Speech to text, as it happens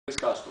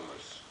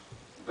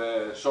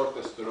the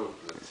shortest route,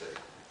 let's say.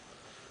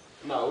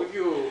 Now,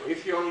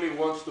 if he only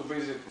wants to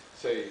visit,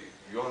 say,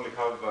 you only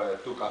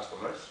have 2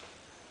 customers,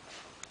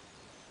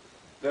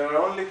 there are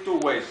only 2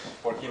 ways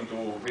for him to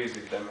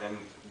visit them and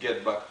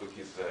get back to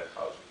his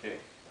house. Okay,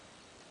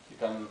 he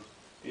can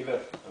either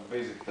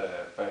visit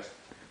first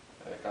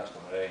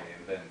customer A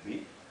and then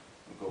B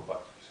and go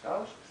back to his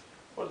house,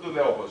 or do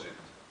the opposite,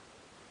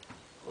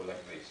 go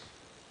like this.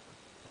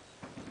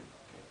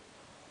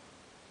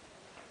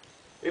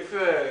 Okay. If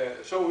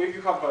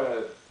you have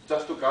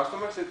just 2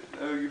 customers,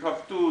 you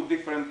have 2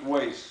 different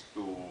ways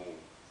to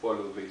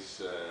follow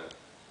this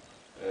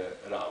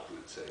route,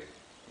 let's say.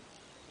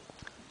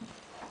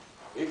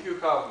 If you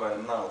have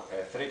now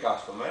 3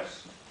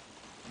 customers,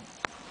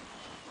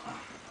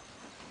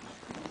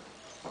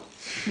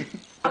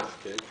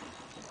 okay,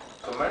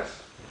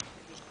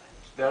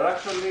 there are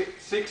actually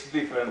 6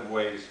 different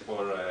ways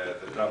for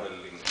the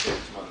traveling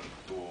salesman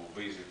to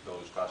visit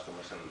those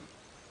customers and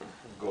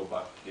go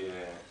back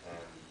here.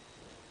 And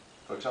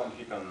for example,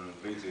 he can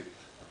visit,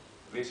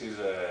 this is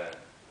a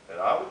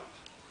route.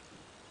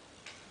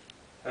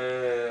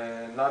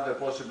 Another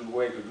possible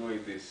way to do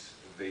it is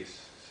this,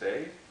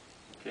 say,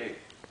 okay,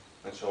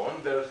 and so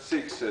on. There are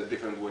 6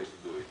 different ways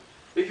to do it.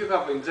 If you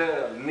have in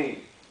general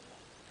need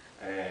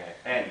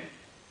n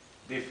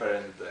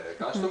different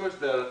customers,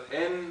 there are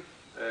n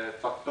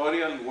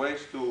factorial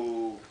ways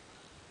to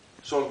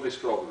solve this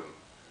problem.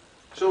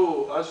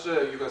 So as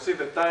you can see,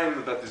 the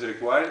time that is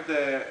required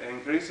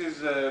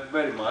increases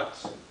very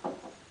much.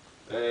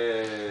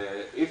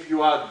 If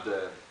you add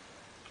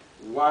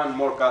 1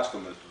 more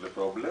customer to the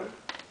problem,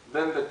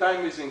 then the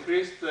time is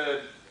increased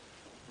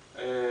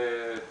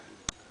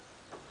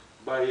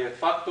by a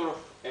factor of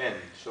n.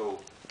 So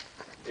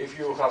if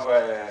you have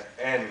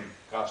n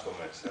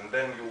customers and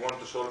then you want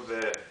to solve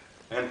the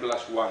n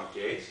plus 1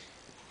 case,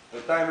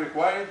 the time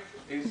required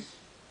is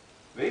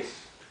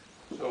this.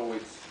 So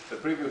it's the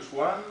previous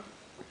one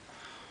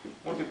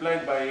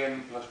multiplied by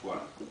n plus 1.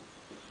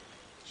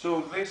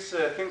 So this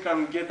thing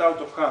can get out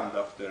of hand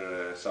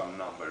after some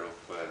number of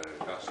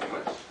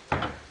customers.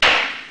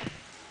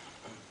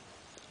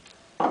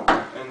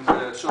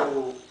 And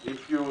so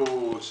if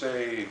you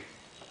say,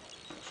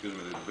 excuse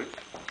me a little bit,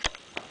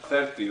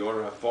 30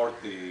 or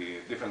 40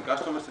 different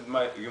customers,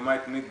 you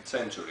might need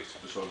centuries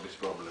to solve this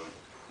problem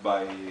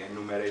by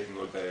enumerating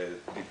all the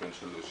different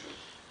solutions.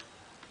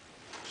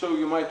 So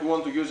you might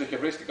want to use a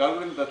heuristic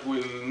algorithm that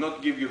will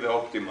not give you the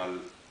optimal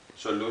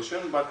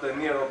solution, but a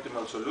near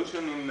optimal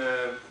solution in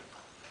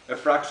a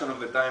fraction of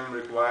the time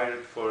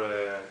required for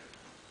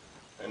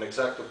an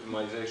exact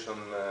optimization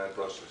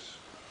process.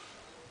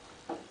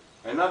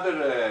 Another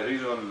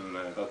reason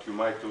that you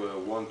might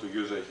want to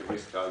use a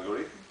heuristic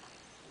algorithm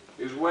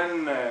is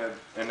when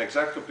an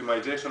exact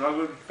optimization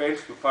algorithm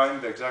fails to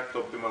find the exact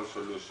optimal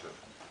solution.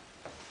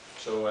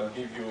 So I'll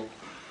give you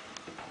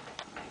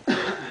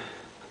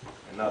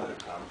another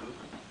example.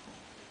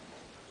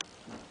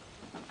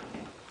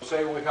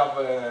 Say we have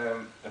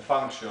a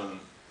function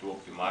to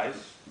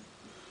optimize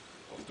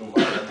of 2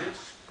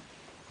 variables.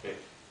 Okay.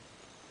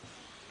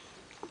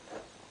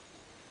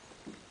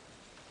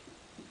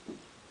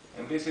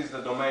 And this is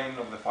the domain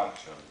of the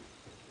function.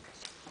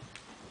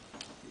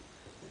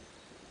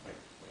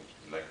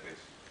 Like this.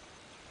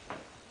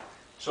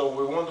 So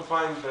we want to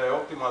find the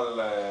optimal,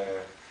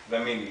 the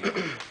mean,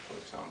 for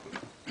example,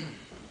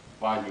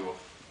 value of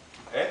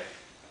f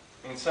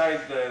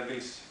inside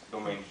this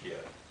domain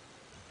here.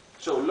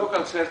 So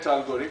local search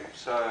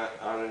algorithms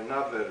are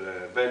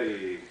another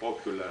very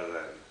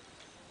popular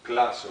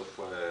class of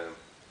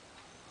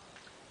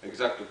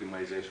exact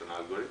optimization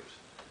algorithms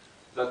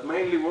that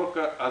mainly work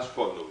as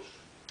follows.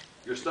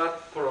 You start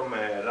from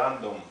a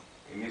random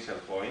initial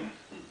point.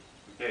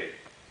 Okay.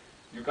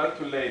 You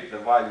calculate the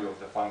value of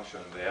the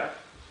function there.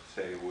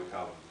 Say we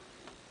have,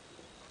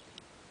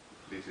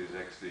 this is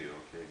x0,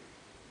 okay.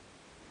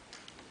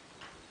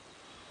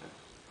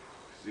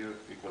 x0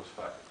 equals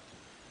 5.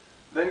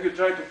 Then you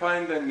try to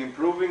find an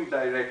improving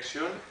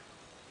direction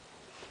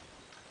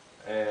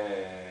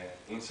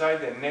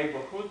inside the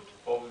neighborhood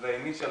of the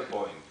initial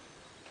point.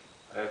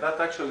 That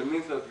actually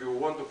means that you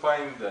want to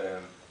find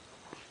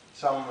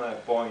some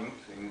point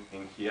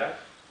in here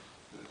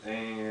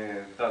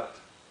that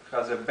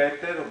has a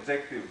better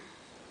objective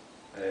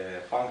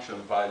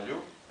function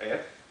value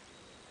f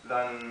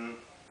than,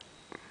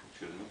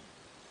 excuse me,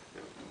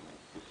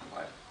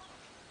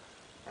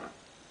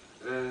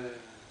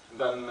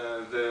 than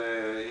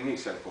the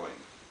initial point.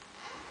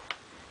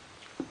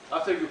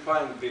 After you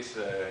find this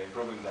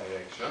improving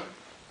direction,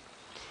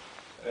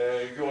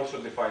 you also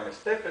define a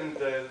step, and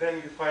then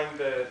you find,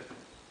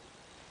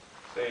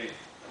 say,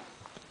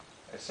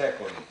 a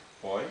second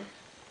point.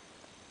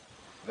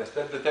 The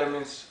step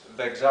determines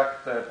the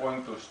exact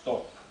point to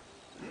stop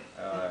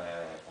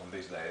on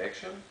this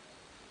direction.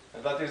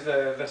 And that is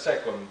the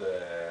second,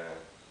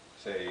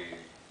 say,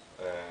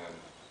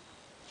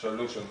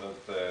 solution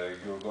that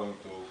you're going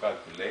to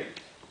calculate,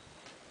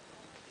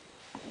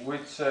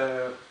 which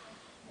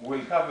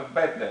will have a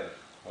better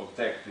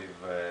objective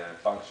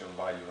function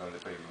value than the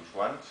previous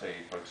one, say,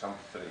 for example,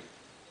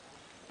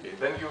 3. Okay,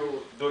 then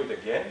you do it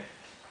again.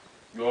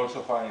 You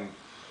also find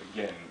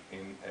again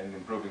in an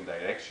improving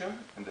direction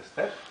and a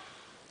step.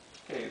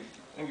 Okay,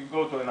 and you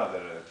go to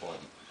another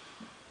point.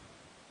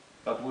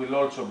 That will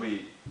also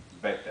be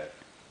better.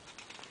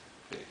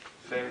 Okay,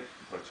 say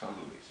for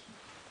example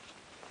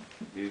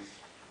this is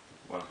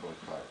 1.5.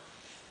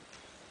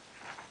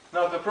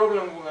 Now the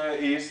problem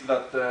is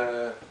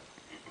that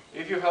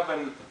if you have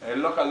a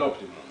local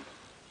optimum,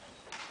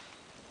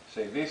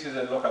 say this is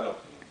a local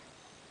optimum,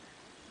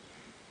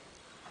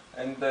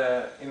 and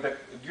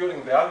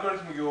during the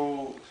algorithm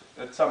you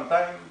at some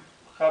time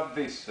have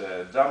this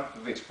jump to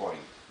this point.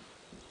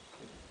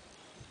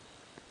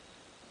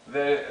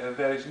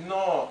 There is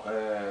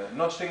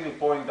no single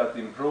point that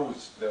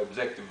improves the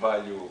objective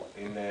value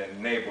in a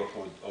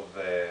neighborhood of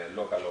the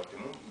local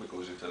optimum,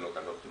 because it's a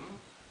local optimum.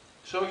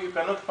 So you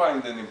cannot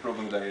find an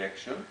improving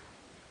direction.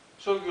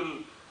 So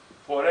you'll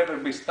forever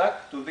be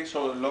stuck to this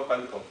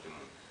local optimum.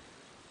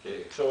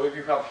 Okay. So if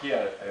you have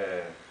here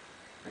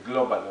a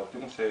global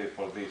optimum, say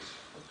for this,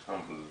 for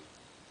example,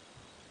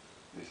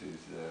 this is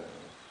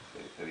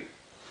say 3.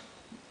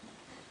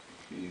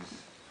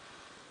 Is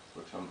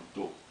for example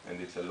 2,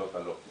 and it's a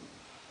local optimum.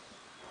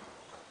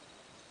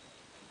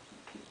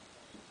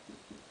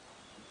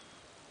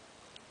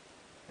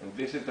 And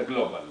this is the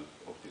global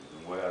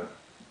optimum, where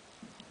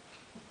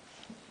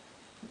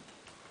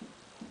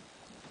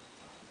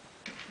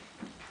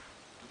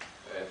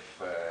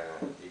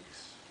f(x)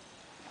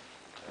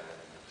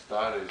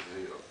 star is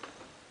 0.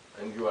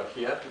 And you are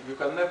here, you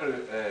can never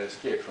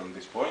escape from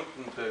this point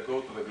and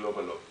go to the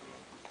global optimum.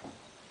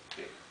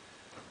 Okay.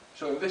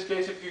 So in this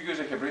case, if you use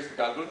a heuristic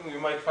algorithm, you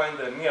might find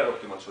a near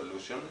optimal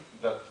solution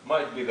that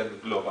might be the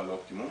global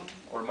optimum,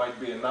 or might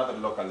be another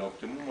local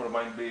optimum, or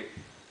might be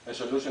a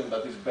solution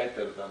that is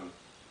better than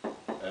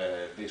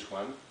this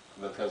one,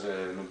 that has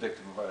an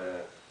objective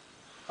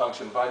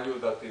function value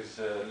that is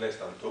less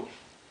than 2.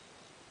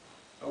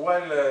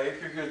 While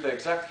if you use the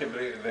exact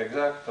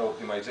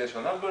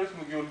optimization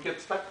algorithm, you'll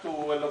get stuck to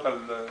a local